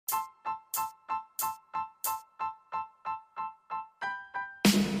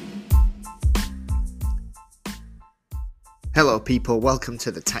Hello people, welcome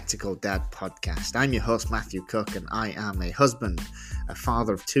to the Tactical Dad podcast. I'm your host Matthew Cook and I am a husband, a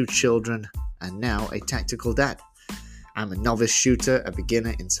father of 2 children, and now a tactical dad. I'm a novice shooter, a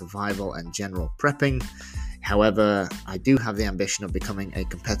beginner in survival and general prepping. However, I do have the ambition of becoming a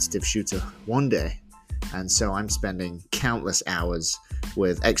competitive shooter one day, and so I'm spending countless hours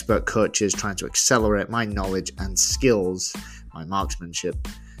with expert coaches trying to accelerate my knowledge and skills, my marksmanship,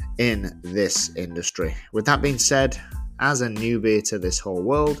 in this industry. With that being said, as a newbie to this whole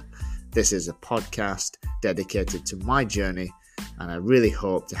world, this is a podcast dedicated to my journey, and I really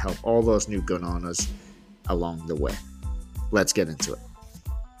hope to help all those new gun owners along the way. Let's get into it.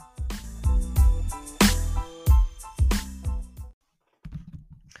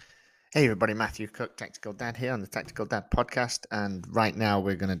 Hey everybody, Matthew Cook, Tactical Dad here on the Tactical Dad podcast, and right now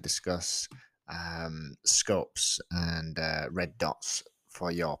we're going to discuss scopes and red dots for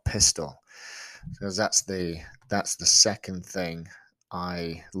your pistol, because that's the second thing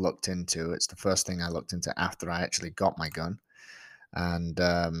I looked into. It's the first thing I looked into after I actually got my gun, and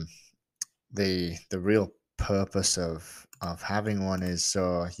the real purpose of having one is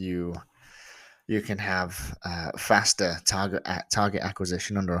so you can have faster target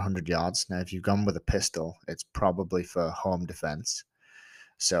acquisition under 100 yards. Now, if you've gone with a pistol, it's probably for home defense.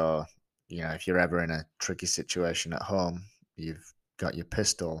 So, if you're ever in a tricky situation at home, you've got your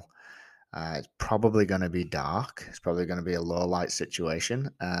pistol. It's probably going to be dark. It's probably going to be a low light situation,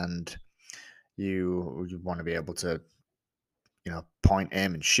 and you want to be able to, point,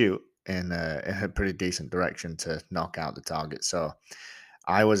 aim, and shoot in a pretty decent direction to knock out the target. So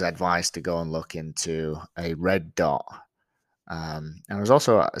I was advised to go and look into a red dot. And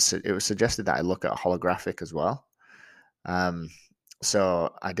it was suggested that I look at holographic as well.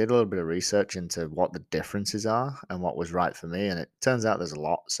 So I did a little bit of research into what the differences are and what was right for me, and it turns out there's a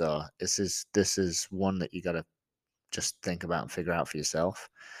lot. So this is one that you got to just think about and figure out for yourself.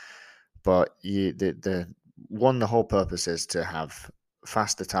 But the whole purpose is to have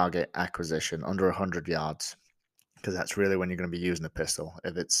faster target acquisition under 100 yards, because that's really when you're going to be using a pistol.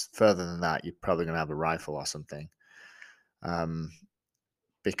 If it's further than that, you're probably going to have a rifle or something.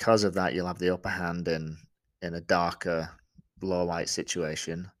 Because of that, you'll have the upper hand in a darker, low light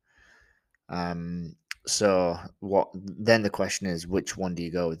situation. So then the question is, which one do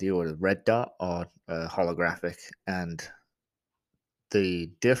you go with? You a red dot or holographic? And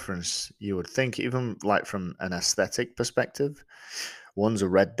the difference, you would think, even like from an aesthetic perspective, one's a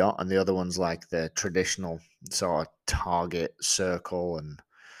red dot and the other one's like the traditional sort of target circle, and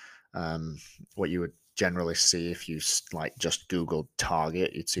what you would generally see if you like just Googled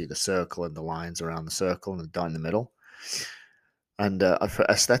target, you'd see the circle and the lines around the circle and the dot in the middle. And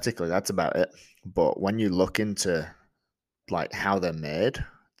aesthetically, that's about it. But when you look into like how they're made,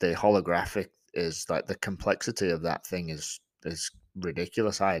 the holographic is like the complexity of that thing is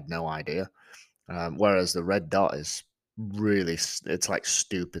ridiculous. I had no idea. Whereas the red dot is really, it's like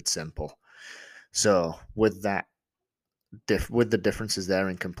stupid simple. So with that, with the differences there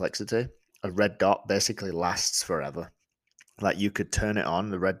in complexity, a red dot basically lasts forever. Like, you could turn it on,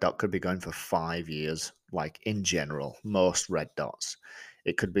 the red dot could be going for 5 years. Like, in general, most red dots,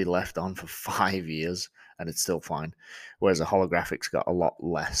 it could be left on for 5 years and it's still fine. Whereas a holographic's got a lot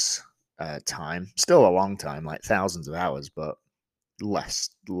less time, still a long time, like thousands of hours, but less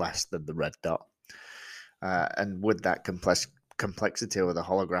than the red dot. And with that complexity with a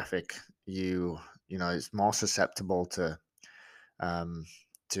holographic, it's more susceptible to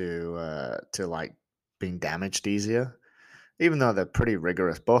like being damaged easier. Even though they're pretty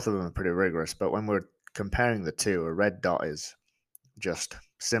rigorous, both of them are pretty rigorous. But when we're comparing the two, a red dot is just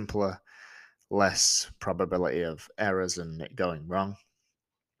simpler, less probability of errors and it going wrong.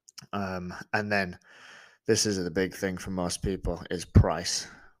 And then this is the big thing for most people, is price.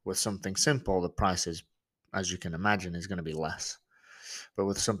 With something simple, the price is, as you can imagine, is going to be less. But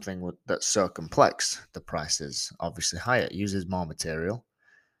with something that's so complex, the price is obviously higher. It uses more material,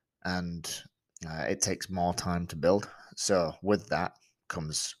 and it takes more time to build. So with that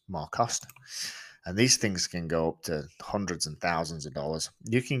comes more cost. And these things can go up to hundreds and thousands of dollars.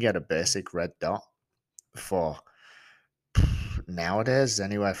 You can get a basic red dot for nowadays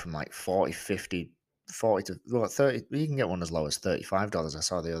anywhere from like 40, 50, 40 to 30. You can get one as low as $35 I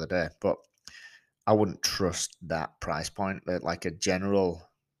saw the other day. But I wouldn't trust that price point. Like, a general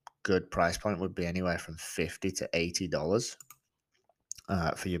good price point would be anywhere from $50 to $80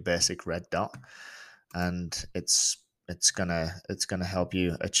 for your basic red dot. And it's gonna help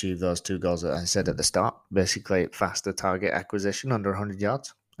you achieve those two goals that I said at the start. Basically, faster target acquisition under 100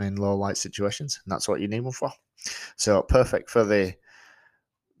 yards in low light situations, and that's what you need one for. So perfect for the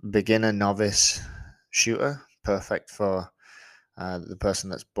beginner novice shooter, perfect for the person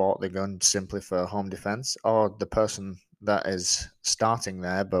that's bought the gun simply for home defense, or the person that is starting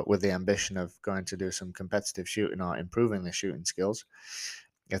there but with the ambition of going to do some competitive shooting or improving their shooting skills.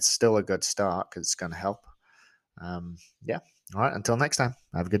 It's still a good start because it's going to help. Yeah. All right. Until next time,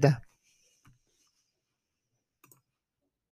 have a good day.